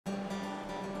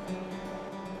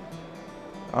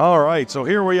All right, so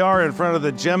here we are in front of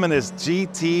the Geminis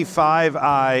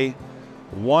GT5i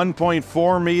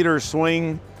 1.4 meter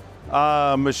swing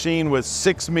machine with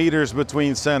 6 meters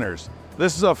between centers.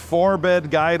 This is a 4-bed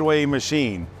guideway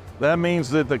machine. That means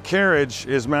that the carriage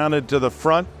is mounted to the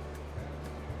front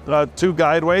 2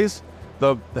 guideways,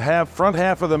 the front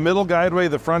half of the middle guideway,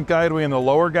 the front guideway, and the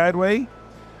lower guideway.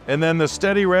 And then the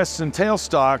steady rests and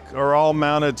tailstock are all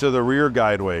mounted to the rear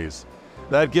guideways.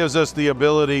 That gives us the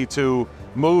ability to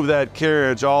move that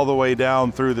carriage all the way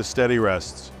down through the steady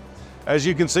rests. As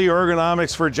you can see,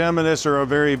 ergonomics for Geminis are a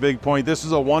very big point. This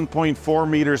is a 1.4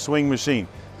 meter swing machine.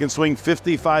 You can swing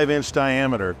 55-inch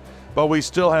diameter, but we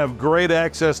still have great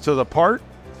access to the part,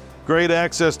 great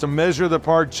access to measure the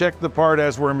part, check the part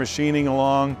as we're machining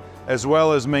along, as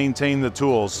well as maintain the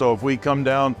tools. So if we come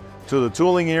down to the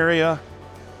tooling area,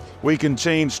 we can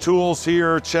change tools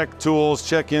here, check tools,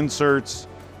 check inserts,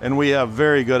 and we have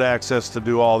very good access to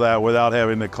do all that without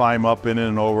having to climb up in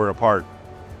and over a part.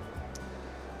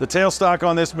 The tailstock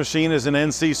on this machine is an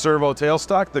NC servo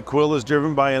tailstock. The quill is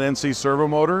driven by an NC servo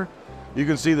motor. You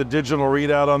can see the digital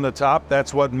readout on the top.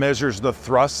 That's what measures the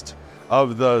thrust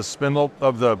of the spindle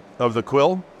of the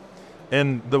quill.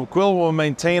 And the quill will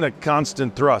maintain a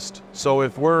constant thrust. So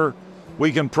if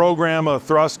we can program a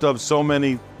thrust of so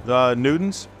many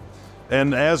newtons.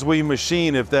 And as we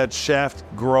machine, if that shaft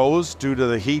grows due to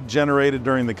the heat generated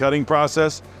during the cutting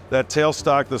process, that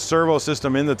tailstock, the servo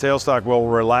system in the tailstock will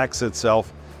relax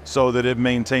itself so that it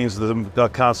maintains the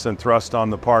constant thrust on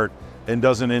the part and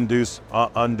doesn't induce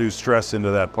undue stress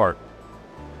into that part.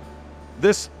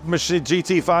 This machine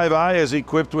GT5i is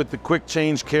equipped with the quick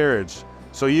change carriage.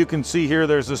 So you can see here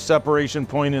there's a separation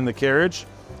point in the carriage.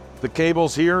 The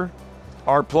cables here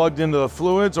are plugged into the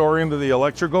fluids or into the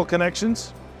electrical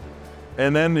connections.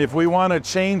 And then if we want to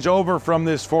change over from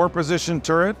this 4-position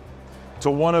turret to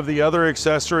one of the other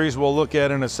accessories we'll look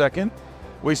at in a second,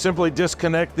 we simply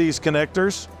disconnect these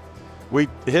connectors. We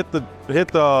hit the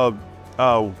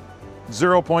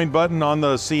 0-point button on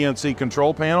the CNC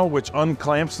control panel, which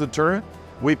unclamps the turret.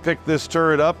 We pick this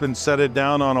turret up and set it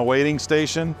down on a waiting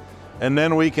station. And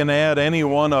then we can add any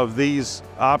one of these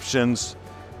options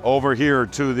over here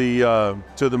to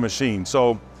the machine.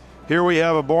 So here we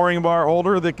have a boring bar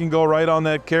holder that can go right on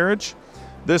that carriage.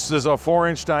 This is a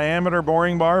 4-inch diameter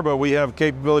boring bar, but we have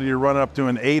capability to run up to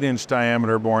an 8-inch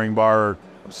diameter boring bar,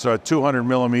 so a 200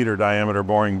 millimeter diameter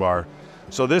boring bar.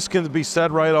 So this can be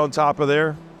set right on top of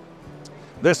there.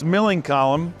 This milling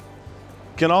column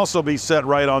can also be set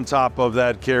right on top of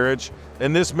that carriage.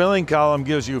 And this milling column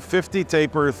gives you 50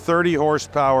 taper, 30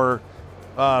 horsepower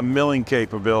milling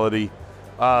capability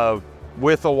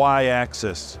with a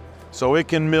Y-axis. So it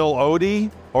can mill OD,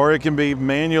 or it can be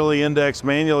manually indexed,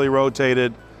 manually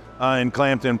rotated, and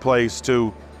clamped in place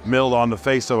to mill on the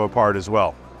face of a part as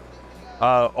well.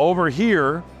 Over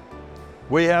here,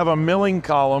 we have a milling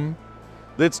column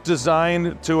that's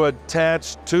designed to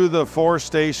attach to the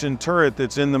 4-station turret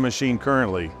that's in the machine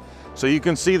currently. So you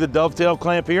can see the dovetail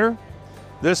clamp here.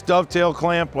 This dovetail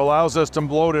clamp allows us to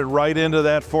load it right into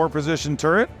that 4-position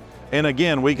turret. And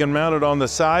again, we can mount it on the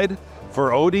side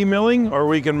for OD milling, or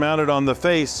we can mount it on the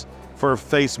face for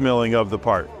face milling of the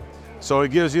part. So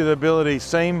it gives you the ability,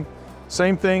 same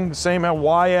thing, same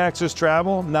Y-axis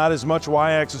travel, not as much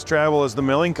Y-axis travel as the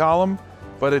milling column,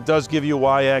 but it does give you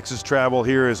Y-axis travel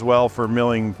here as well for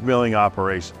milling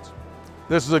operations.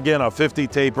 This is again a 50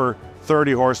 taper,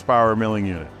 30 horsepower milling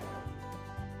unit.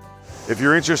 If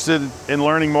you're interested in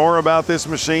learning more about this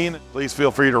machine, please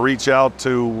feel free to reach out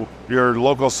to your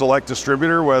local select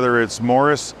distributor, whether it's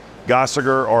Morris,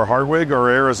 Gosiger, or Hartwig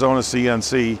or Arizona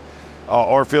CNC,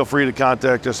 or feel free to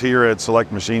contact us here at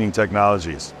Select Machining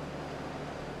Technologies.